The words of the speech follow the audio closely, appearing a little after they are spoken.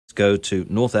Go to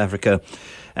North Africa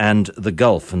and the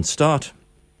Gulf and start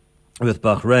with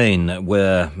Bahrain,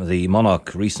 where the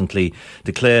monarch recently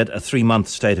declared a 3-month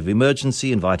state of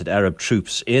emergency, invited Arab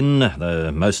troops in,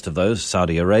 most of those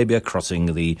Saudi Arabia,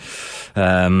 crossing the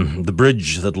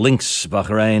bridge that links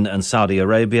Bahrain and Saudi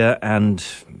Arabia, and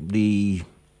the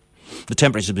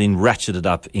temperatures have been ratcheted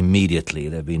up immediately.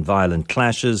 There have been violent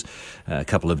clashes, a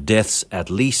couple of deaths at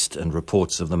least, and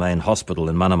reports of the main hospital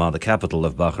in Manama, the capital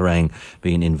of Bahrain,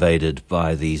 being invaded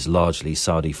by these largely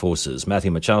Saudi forces.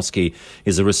 Matthew Machowski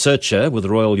is a researcher with the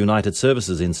Royal United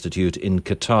Services Institute in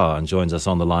Qatar and joins us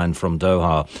on the line from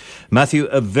Doha. Matthew,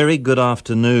 a very good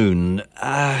afternoon.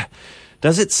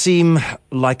 Does it seem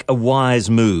like a wise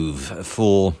move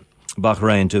for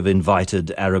Bahrain to have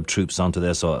invited Arab troops onto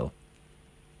their soil?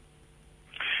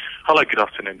 Hello, good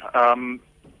afternoon.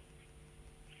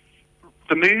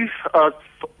 The move,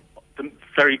 the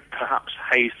very perhaps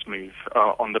haste move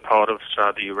on the part of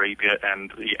Saudi Arabia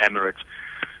and the Emirates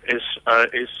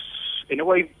is in a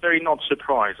way very not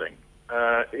surprising.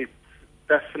 It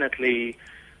definitely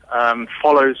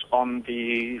follows on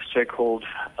the so-called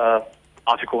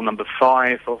Article number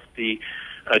 5 of the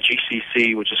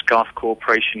GCC, which is Gulf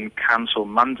Cooperation Council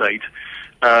mandate,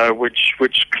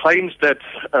 which claims that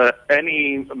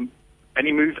any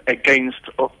move against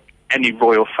any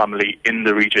royal family in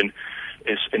the region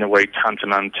is in a way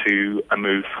tantamount to a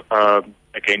move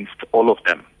against all of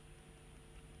them.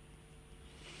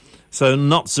 So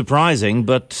not surprising,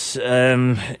 but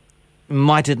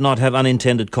might it not have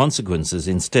unintended consequences?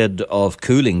 Instead of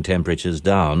cooling temperatures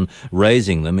down,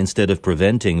 raising them, instead of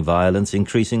preventing violence,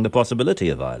 increasing the possibility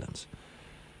of violence?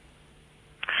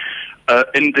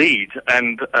 Indeed,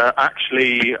 and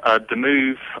actually the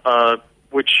move,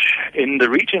 which in the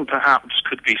region perhaps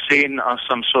could be seen as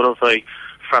some sort of a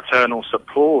fraternal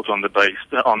support on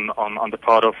the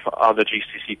part of other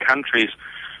GCC countries,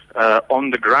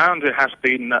 on the ground it has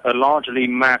been largely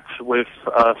met with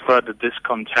further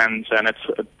discontent, and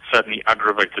it's certainly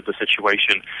aggravated the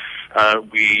situation.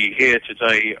 We hear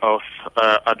today of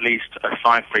at least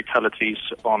 5 fatalities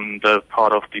on the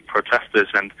part of the protesters,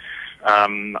 and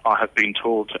I have been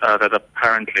told that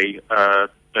apparently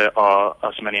there are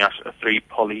as many as 3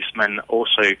 policemen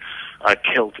also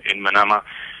killed in Manama.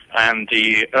 And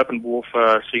the urban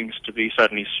warfare seems to be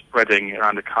certainly spreading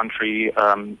around the country.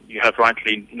 You have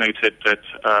rightly noted that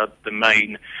the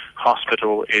main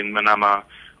hospital in Manama,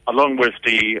 along with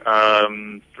the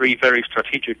 3 very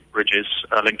strategic bridges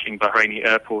linking Bahraini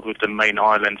airport with the main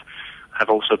island, have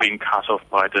also been cut off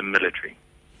by the military.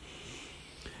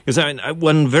 Because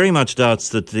one very much doubts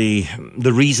that the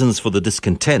reasons for the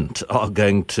discontent are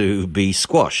going to be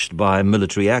squashed by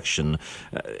military action.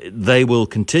 They will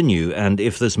continue, and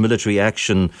if this military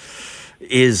action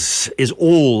is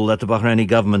all that the Bahraini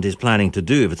government is planning to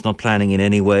do, if it's not planning in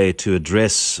any way to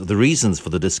address the reasons for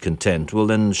the discontent, well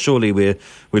then surely we're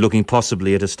looking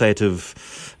possibly at a state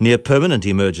of near permanent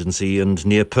emergency and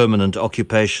near permanent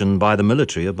occupation by the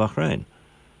military of Bahrain.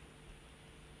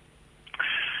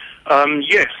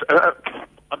 Yes.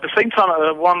 At the same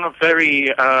time, one very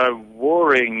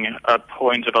worrying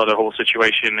point about the whole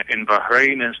situation in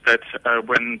Bahrain is that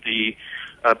when the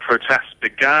protests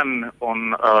began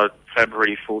on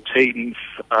February 14th,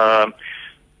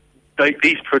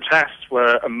 these protests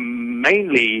were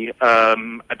mainly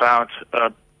about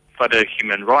further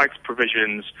human rights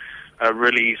provisions,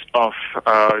 release of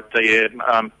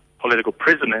the political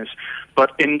prisoners.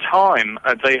 But in time,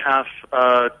 they have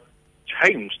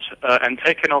changed and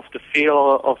taken off the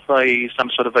feel of some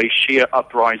sort of a Shia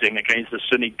uprising against the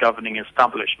Sunni governing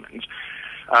establishment.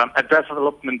 A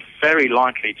development very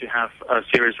likely to have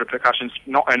serious repercussions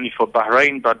not only for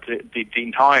Bahrain but the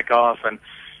entire Gulf and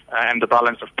the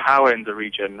balance of power in the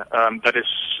region. That is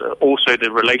also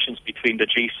the relations between the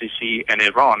GCC and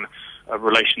Iran,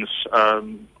 relations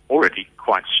already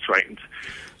quite strained.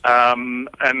 And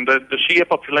the Shia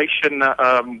population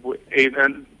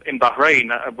in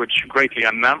Bahrain, which greatly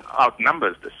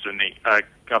outnumbers the Sunni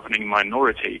governing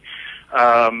minority,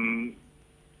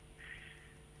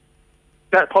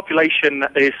 that population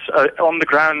is on the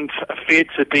ground feared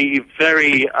to be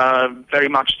very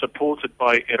much supported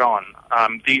by Iran.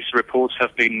 These reports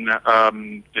have been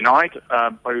denied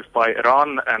both by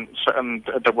Iran, and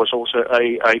there was also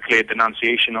a clear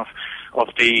denunciation of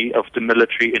the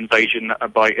military invasion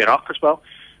by Iraq as well.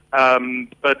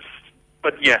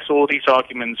 But yes, all these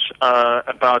arguments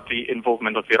about the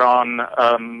involvement of Iran,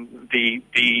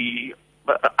 the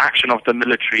action of the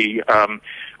military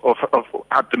of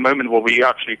at the moment what we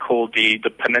actually call the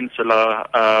Peninsula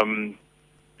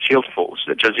Shield Force,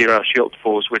 the Jazeera Shield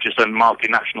Force, which is a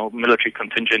multinational military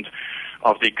contingent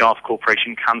of the Gulf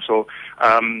Cooperation Council.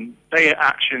 Their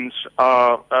actions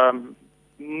are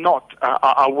not,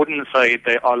 I wouldn't say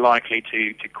they are likely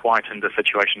to quieten the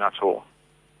situation at all.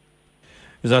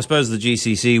 Because I suppose the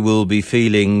GCC will be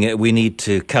feeling we need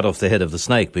to cut off the head of the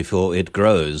snake before it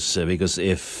grows, because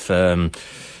if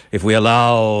we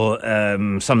allow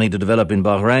something to develop in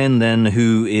Bahrain, then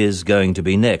who is going to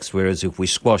be next? Whereas if we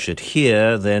squash it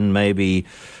here, then maybe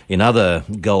in other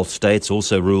Gulf states,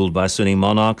 also ruled by Sunni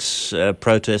monarchs,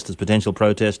 potential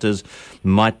protesters,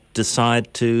 might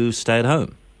decide to stay at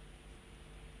home.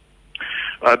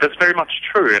 That's very much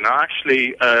true, and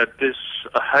actually this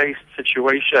haste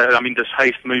situation, this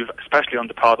haste move, especially on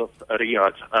the part of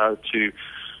Riyadh, to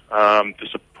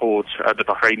support the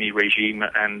Bahraini regime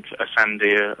and send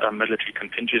their military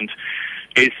contingent,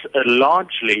 is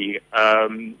largely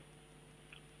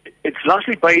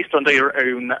based on their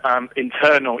own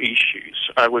internal issues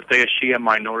with their Shia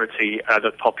minority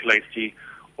that populates the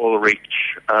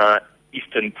oil-rich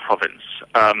eastern province.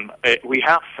 We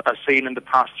have seen in the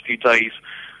past few days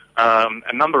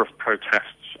a number of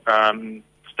protests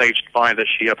staged by the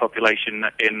Shia population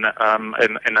in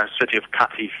a city of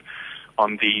Qatif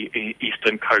on the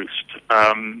eastern coast.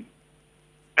 And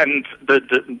the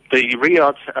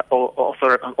Riyadh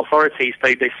authorities,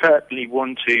 they certainly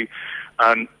want to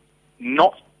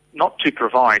not to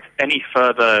provide any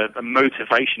further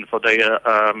motivation for their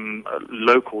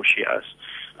local Shias.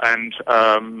 And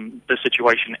the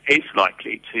situation is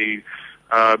likely to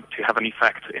have an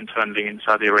effect internally in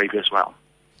Saudi Arabia as well.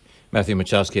 Matthew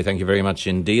Machowski, thank you very much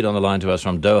indeed. On the line to us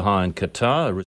from Doha in Qatar.